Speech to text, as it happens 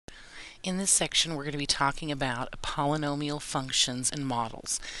In this section, we're going to be talking about polynomial functions and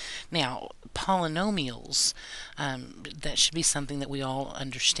models. Now, polynomials, that should be something that we all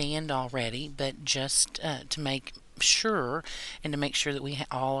understand already, but just to make sure and to make sure that we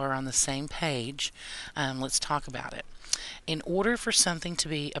all are on the same page, let's talk about it. In order for something to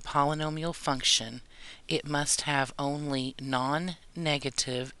be a polynomial function, it must have only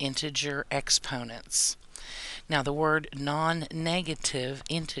non-negative integer exponents. Now, the word non-negative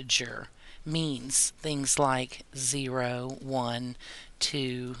integer means things like 0, 1,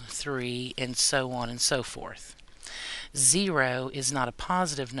 2, 3, and so on and so forth. 0 is not a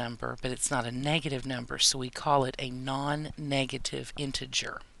positive number, but it's not a negative number, so we call it a non-negative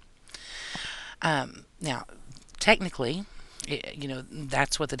integer. Now, technically,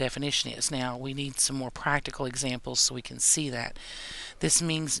 that's what the definition is. Now, we need some more practical examples so we can see that. This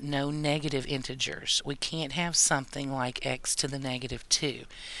means no negative integers. We can't have something like x to the negative 2.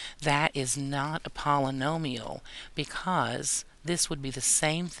 That is not a polynomial because this would be the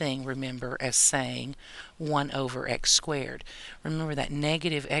same thing, remember, as saying 1 over x squared. Remember that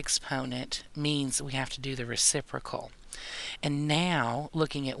negative exponent means we have to do the reciprocal. And now,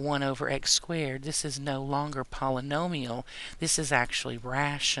 looking at 1 over x squared, this is no longer polynomial. This is actually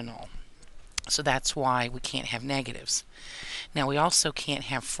rational. So that's why we can't have negatives. Now, we also can't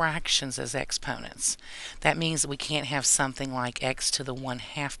have fractions as exponents. That means that we can't have something like x to the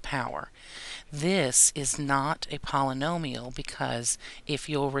 1/2 power. This is not a polynomial because if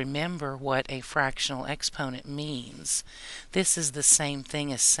you'll remember what a fractional exponent means, this is the same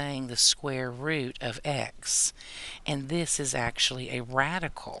thing as saying the square root of x. And this is actually a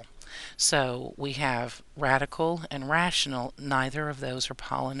radical. So we have radical and rational. Neither of those are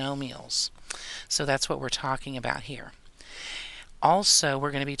polynomials. So that's what we're talking about here. Also,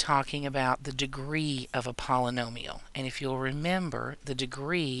 we're going to be talking about the degree of a polynomial. And if you'll remember, the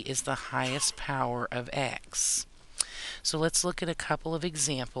degree is the highest power of x. So let's look at a couple of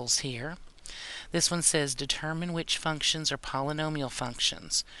examples here. This one says, determine which functions are polynomial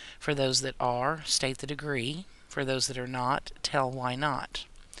functions. For those that are, state the degree. For those that are not, tell why not.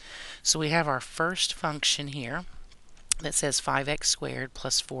 So we have our first function here that says 5x squared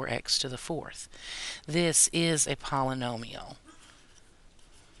plus 4x to the 4th. This is a polynomial.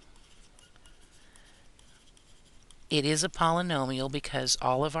 It is a polynomial because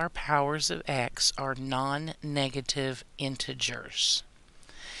all of our powers of x are non-negative integers.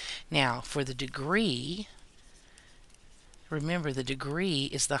 Now, for the degree, remember the degree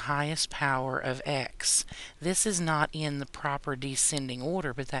is the highest power of x. This is not in the proper descending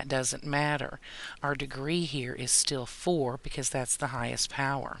order, but that doesn't matter. Our degree here is still 4 because that's the highest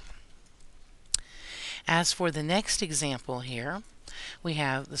power. As for the next example here, we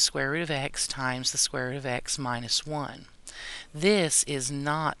have the square root of x times the square root of x minus 1. This is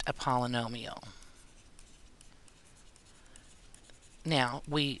not a polynomial. Now,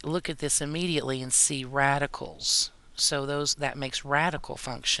 we look at this immediately and see radicals. So that makes radical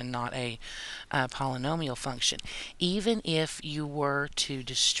function, not a polynomial function. Even if you were to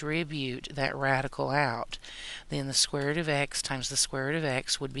distribute that radical out, then the square root of x times the square root of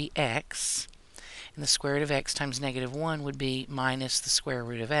x would be x. And the square root of x times negative 1 would be minus the square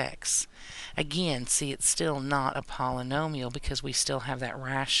root of x. Again, see, it's still not a polynomial because we still have that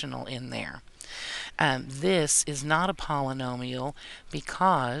rational in there. This is not a polynomial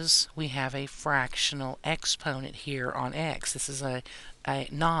because we have a fractional exponent here on x. This is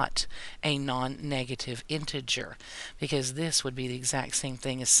not a non-negative integer because this would be the exact same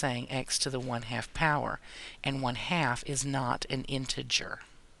thing as saying x to the 1/2 power, and 1/2 is not an integer.